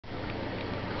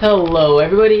Hello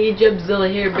everybody,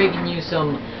 Javelin here, bringing you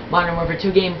some Modern Warfare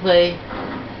 2 gameplay.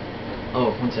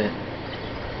 Oh, one second.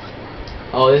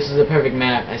 Oh, this is a perfect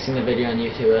map. I seen the video on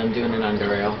YouTube. I'm doing it on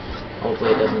Rail.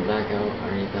 Hopefully it doesn't back out or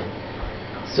anything.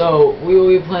 So, we will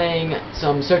be playing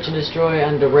some Search and Destroy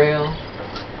on Rail.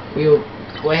 We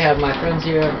have my friends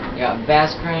here. We got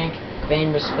Bass Crank,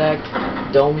 Fame Respect,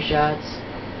 Dome Shots,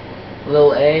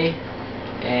 Lil A,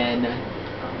 and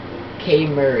K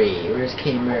Murray. Where's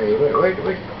K Murray? Where'd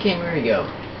K Murray go?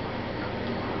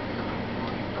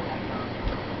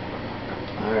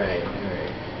 Alright.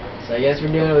 So I guess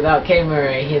we're doing it without K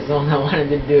Murray. He's the one that wanted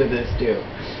to do this too.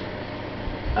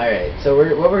 Alright, so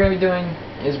what we're going to be doing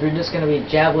is we're just going to be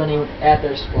javelining at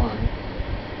their spawn.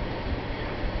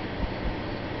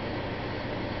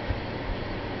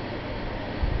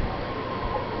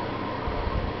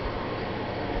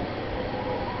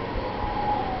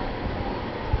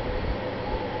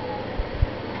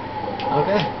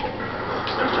 Okay.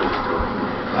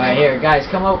 Alright, here, guys,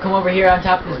 come over here on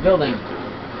top of this building.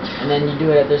 And then you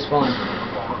do it at their spawn.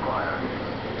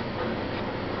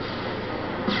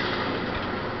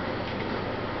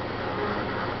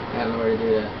 I don't know where to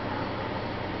do that.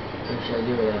 Where should I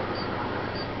do it at?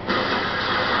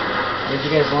 Where'd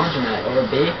you guys launch them at? Over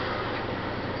B?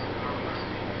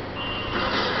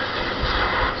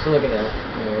 So look at that.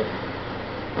 Alright.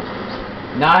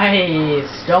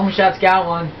 Nice! Dome Shot's got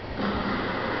one.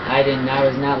 I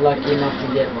was not lucky enough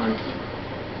to get one.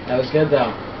 That was good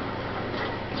though.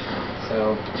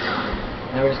 So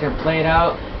now we're just gonna play it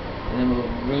out and then we'll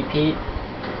repeat.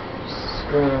 Just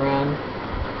screwing around.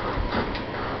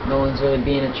 No one's really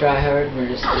being a tryhard, we're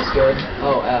just good.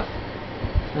 Oh, F.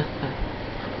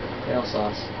 Tail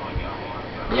sauce.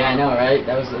 Yeah, I know, right?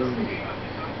 That was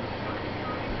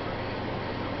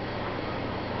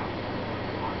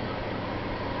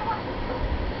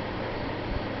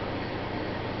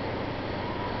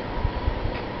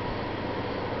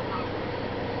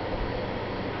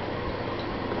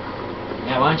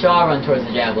yeah, why don't you all run towards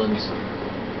the javelins?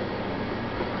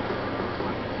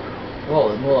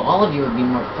 Well, all of you would be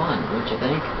more fun, wouldn't you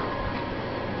think?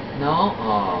 No?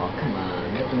 Oh, come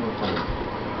on, that'd be more fun.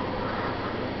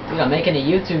 Dude, I'm making a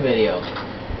YouTube video.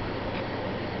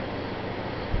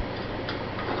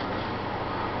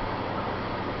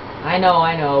 I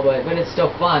know, but it's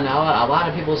still fun. A lot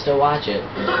of people still watch it.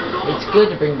 It's good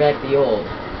to bring back the old,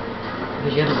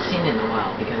 because you haven't seen it in a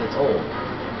while, because it's old.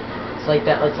 It's like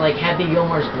that. It's like Happy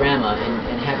Gilmore's grandma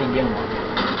in Happy Gilmore.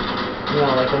 You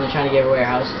know, like when they're trying to give away her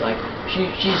house, it's like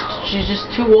she's just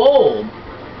too old.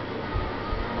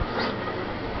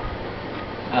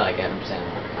 I like Adam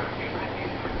Sandler.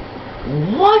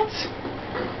 What?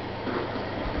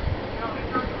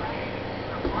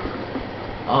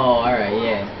 Oh, alright,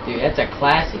 yeah. Dude, that's a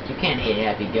classic. You can't hate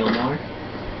Happy Gilmore.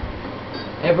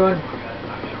 Everyone.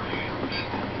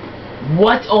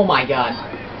 What? Oh my god.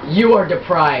 You are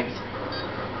deprived.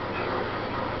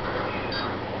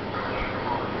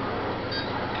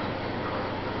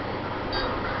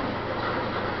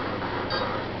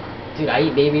 Dude, I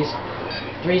eat babies.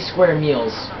 3 square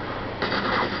meals.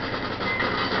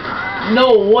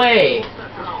 No way!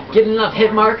 Get enough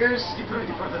hit markers?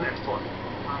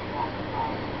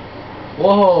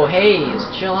 Whoa, Hayes,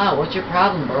 chill out. What's your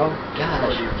problem, bro?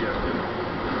 Gosh.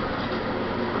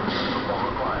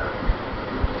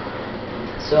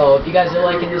 So, if you guys are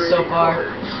liking this so far,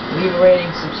 leave a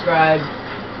rating, subscribe,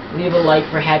 leave a like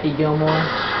for Happy Gilmore,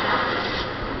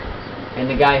 and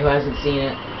the guy who hasn't seen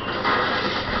it.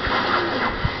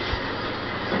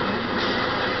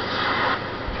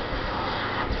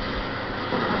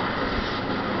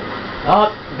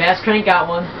 Oh, Bass Crank got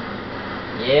one.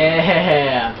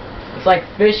 Yeah, it's like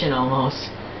fishing almost.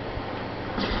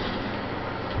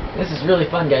 This is really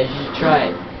fun, guys. You should try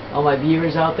it. All my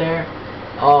viewers out there,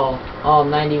 all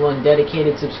 91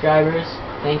 dedicated subscribers.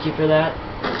 Thank you for that.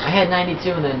 I had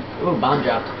 92 and then ooh, bomb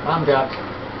dropped.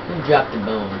 Who dropped the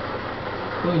bomb?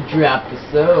 Who dropped the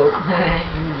soap?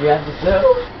 Who dropped the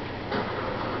soap?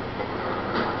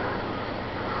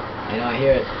 I know, I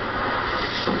hear it.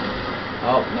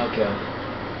 Oh, no kill.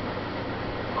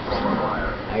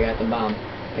 I got the bomb.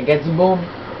 I got the boom.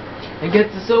 I got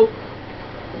the soap.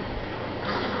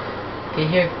 Okay,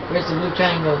 here. Where's the blue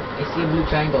triangle? I see a blue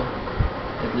triangle.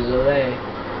 It's a little A.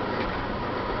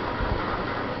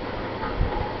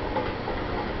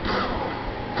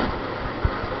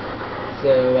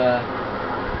 So,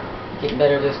 getting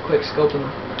better at this quick scoping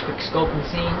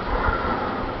scene.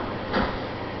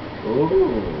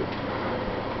 Ooh.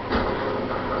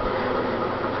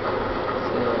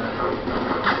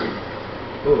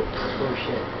 Oh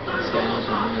shit. This guy knows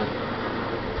what I'm doing.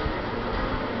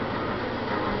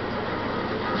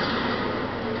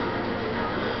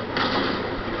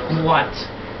 What?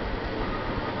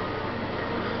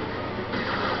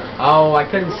 Oh, I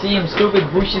couldn't see him.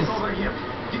 Stupid bushes.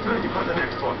 Get ready for the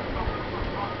next one.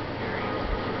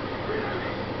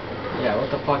 Yeah,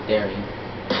 what the fuck, Darry?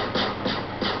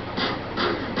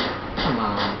 Come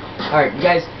on. Alright, you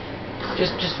guys,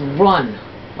 just run.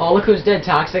 Oh, look who's dead,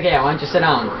 Toxic. Yeah, why don't you sit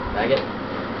down? Faggot.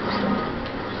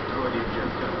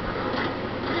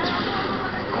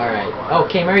 Alright. Oh,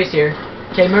 K. Murray's here.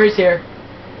 K. Murray's here.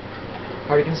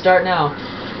 Party can start now.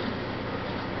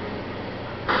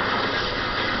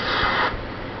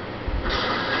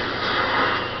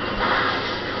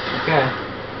 Okay.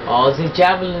 All these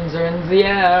javelins are in the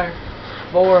air.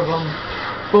 4 of them.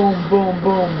 Boom, boom,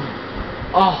 boom.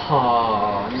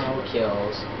 Oh, no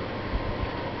kills.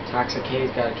 Toxic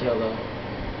K's got a kill though.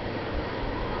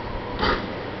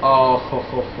 Oh, ho,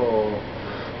 ho, ho.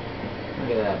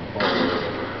 Look at that bull.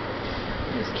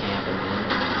 He's camping, man.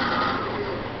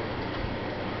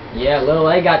 Yeah, Little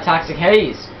A got Toxic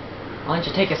Haze. Why don't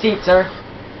you take a seat, sir?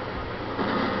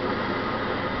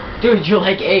 Dude, you're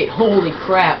like 8. Holy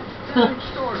crap.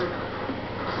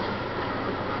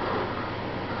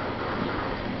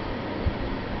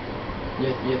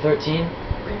 You're 13?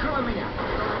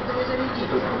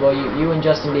 Well, you and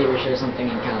Justin Bieber share something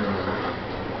in common then.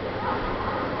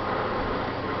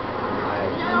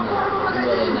 I'm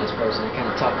really a nice person. I kind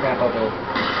of talk crap over...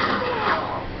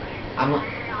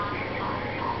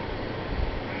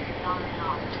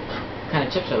 What kind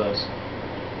of chips are those?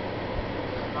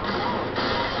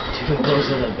 Dude,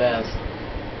 those are the best.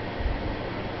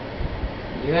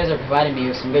 You guys are providing me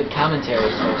with some good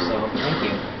commentary, so thank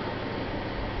you.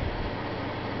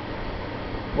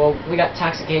 Well, we got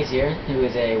Toxic Ace here, who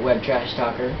is a web trash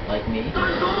talker like me.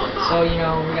 So you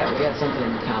know, we got something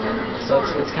in common. So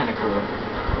it's kind of cool.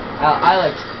 I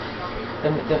like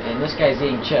and this guy's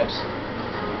eating chips.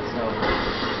 So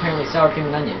apparently sour cream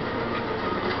and onion.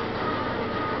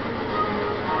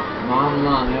 Mom,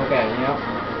 okay, yep.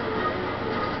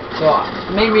 So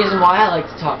the main reason why I like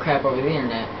to talk crap over the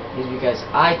internet is because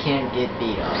I can't get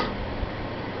beat up.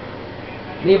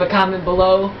 Leave a comment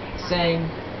below saying.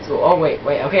 So, oh wait,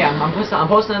 okay, I'm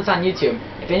posting this on YouTube.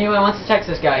 If anyone wants to text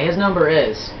this guy, his number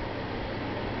is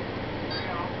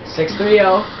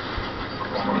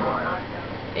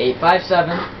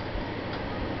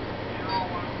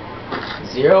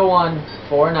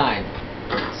 630-857-0149.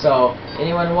 So,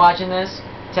 anyone watching this,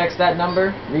 text that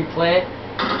number, replay it.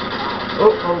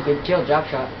 Oh, good kill, drop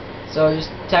shot. So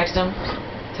just text him,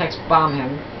 text bomb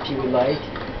him if you would like.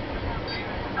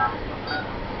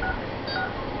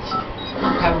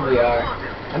 Probably are.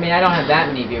 I mean, I don't have that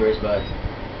many viewers, but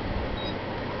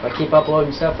if I keep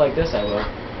uploading stuff like this, I will.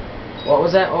 What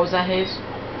was that? What was that, Hayes?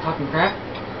 Talking crap?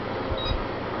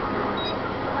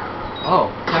 Oh,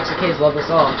 Toxic Hayes love us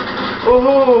all.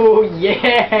 Ooh,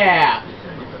 yeah!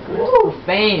 Ooh,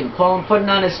 fame. Putting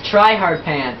on his try-hard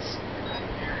pants.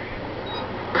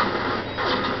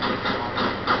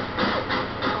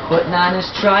 Putting on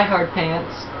his try-hard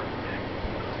pants.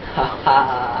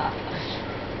 Haha.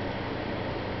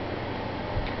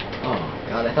 Oh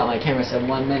god, I thought my camera said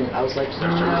 1 minute. I was like,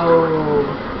 no.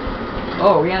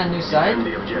 Oh, are we on a new side?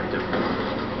 We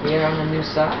are on a new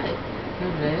side.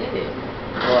 Hooray.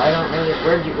 Well, I don't really.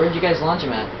 Where'd you guys launch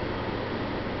him at?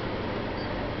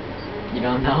 You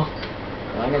don't know?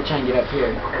 Well, I'm gonna try and get up here.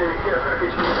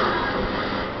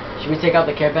 Should we take out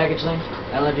the care package thing?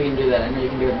 I don't know if you can do that. I know you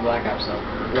can do it in Black Ops, so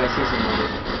do I see some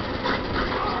numbers?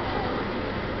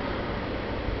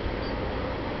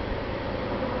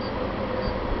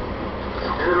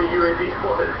 Enemy UAV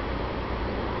spotted.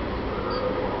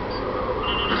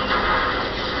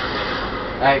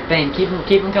 Alright, Fane, keep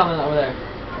him coming over there.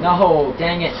 No,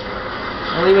 dang it.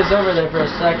 Well, he was over there for a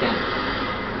second.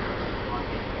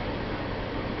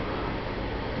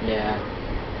 Yeah.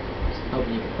 Just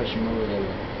hoping you can push him over there.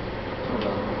 Hold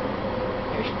on.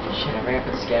 Shit, I forgot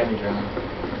to put scavenger on.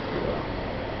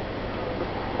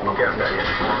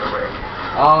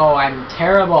 Oh, I'm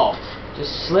terrible.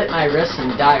 Just slit my wrists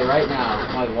and die right now.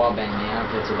 Oh, he wallbanged me. I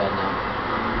don't feel too bad now.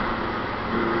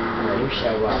 Alright, who should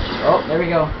I watch? Oh, there we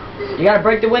go. You gotta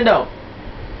break the window.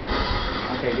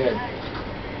 Okay, good.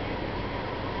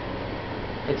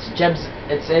 It's Jeb's.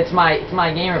 It's my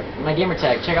gamer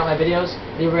tag. Check out my videos.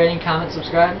 Leave a rating, comment,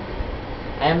 subscribe.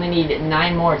 I only need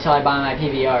 9 more till I buy my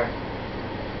PVR.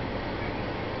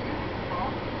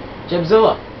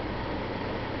 Jebzilla.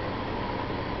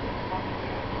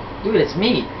 Dude, it's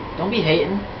me. Don't be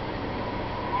hating.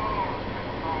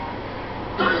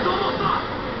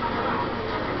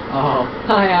 Oh,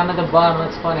 hi, I'm at the bottom.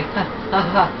 That's funny. Ha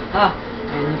ha ha.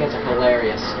 Man, you guys are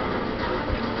hilarious.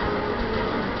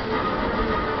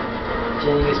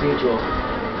 Cheating is mutual.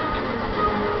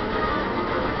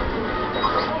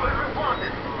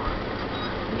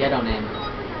 ghetto name.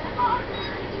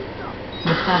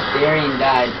 Darian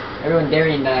died. Everyone,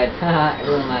 Darian died.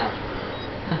 Everyone laughed.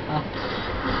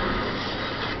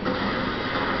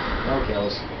 No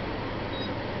kills.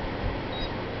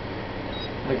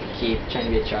 Look at Keith trying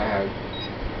to be a tryhard.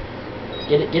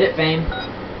 Get it, Fame.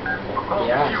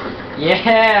 Yeah.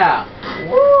 Yeah.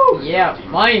 Woo. Yeah.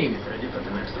 Mine.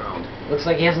 Looks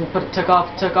like he hasn't took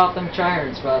off them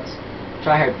tryhard spots,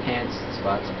 tryhard pants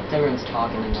spots. Everyone's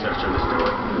talking and it's hard to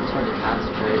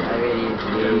concentrate. I really need to.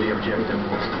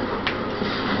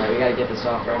 Alright, we gotta get this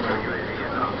off right now.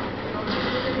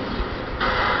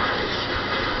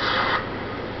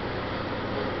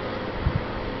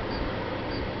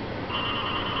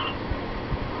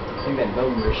 I think that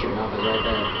building we're shooting off is right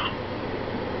there.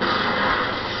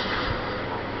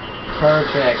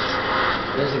 Perfect.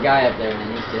 There's a guy up there,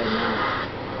 man. He's dead now.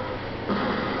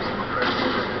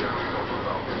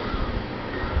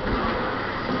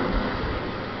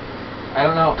 I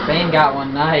don't know. Fame got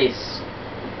one. Nice.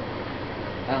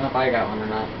 I don't know if I got one or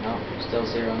not. Nope. Still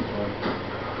 0 and 4.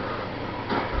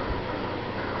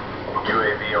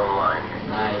 UAV online.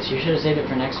 Nice. You should have saved it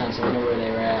for next time so we knew where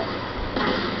they were at.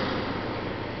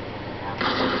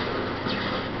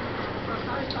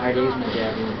 I already used my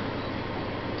Javelin.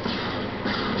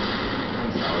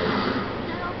 I'm sorry.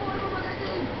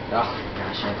 Oh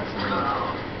gosh, I have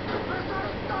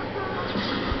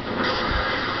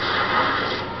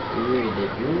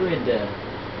Good.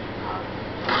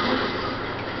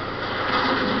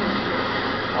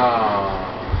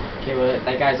 Oh. Okay, well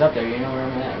that guy's up there. You know where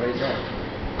I'm at. Where he's at?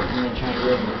 I'm gonna try and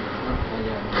get him. Oh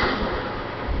yeah.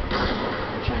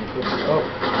 I'm trying to push. Oh.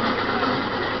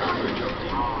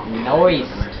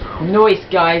 Noise,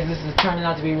 guys. This is turning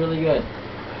out to be really good.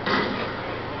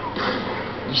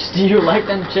 Do you like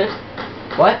them chips?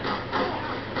 What?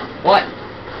 What?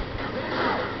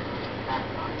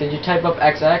 Did you type up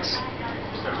XX?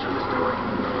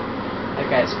 That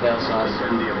guy's fail sauce.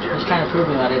 He's trying to prove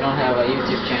me that I don't have a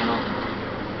YouTube channel.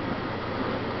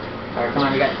 Alright, come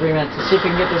on, we got 3 minutes. Let's see if we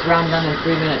can get this round done in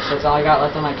 3 minutes. That's all I got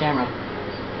left on my camera.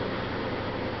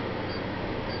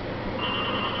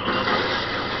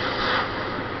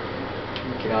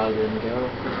 God didn't go.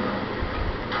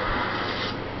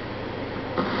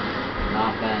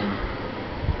 Nothing.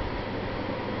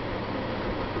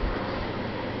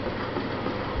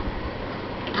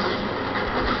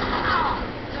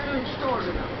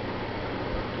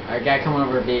 Alright, guy coming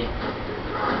over B.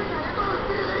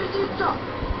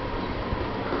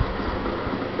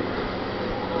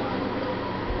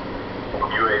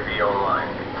 UAV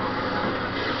online.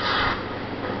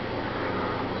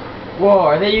 Whoa,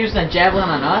 are they using a Javelin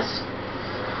on us?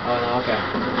 Oh no, okay.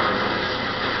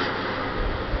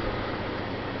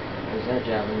 Where's that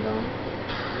Javelin going?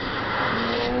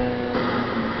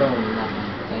 And boom, nothing.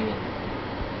 Dang it.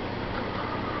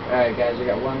 Alright guys, we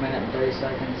got 1 minute and 30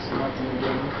 seconds left in the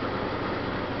game.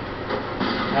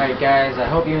 Alright guys, I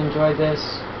hope you enjoyed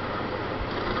this.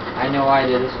 I know I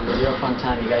did. This was a real fun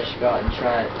time. You guys should go out and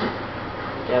try it.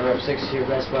 Gather up 6 of your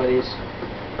best buddies.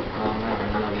 I don't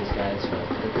really know these guys, but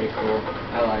they're pretty cool.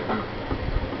 I like them.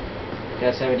 You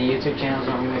guys have any YouTube channels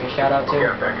you want me to make a shout out to?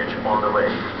 Care package on the way.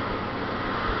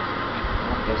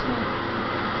 Oh, guess not.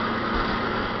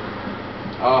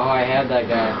 Oh, I had that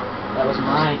guy. That was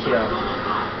my kill.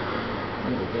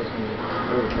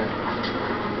 Okay.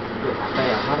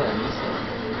 How did I miss that?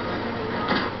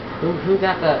 Who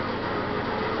got that?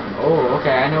 Oh,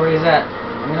 okay, I know where he's at.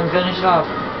 I'm gonna finish it off.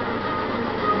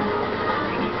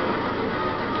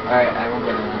 Alright, I won't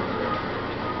get him now.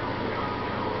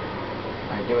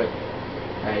 Alright, do it.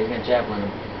 Alright, he's gonna Javelin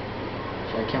him.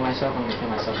 Should I kill myself? I'm gonna kill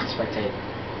myself and spectate.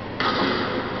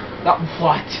 Oh,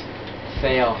 what?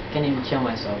 Fail. Can't even kill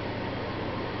myself.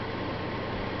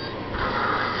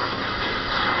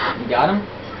 You got him?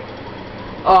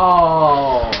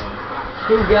 Oh!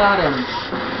 Who got him?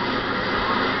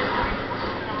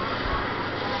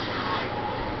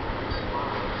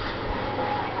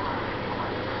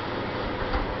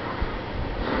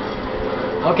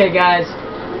 Okay guys,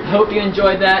 hope you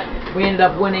enjoyed that. We ended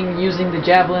up winning using the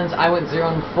Javelins. I went 0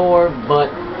 and 4,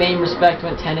 but Fame Respect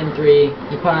went 10 and 3.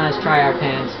 He put on his tryhard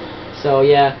pants. So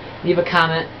yeah, leave a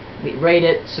comment, rate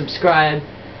it, subscribe.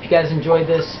 If you guys enjoyed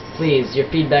this, please, your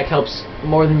feedback helps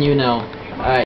more than you know. Alright.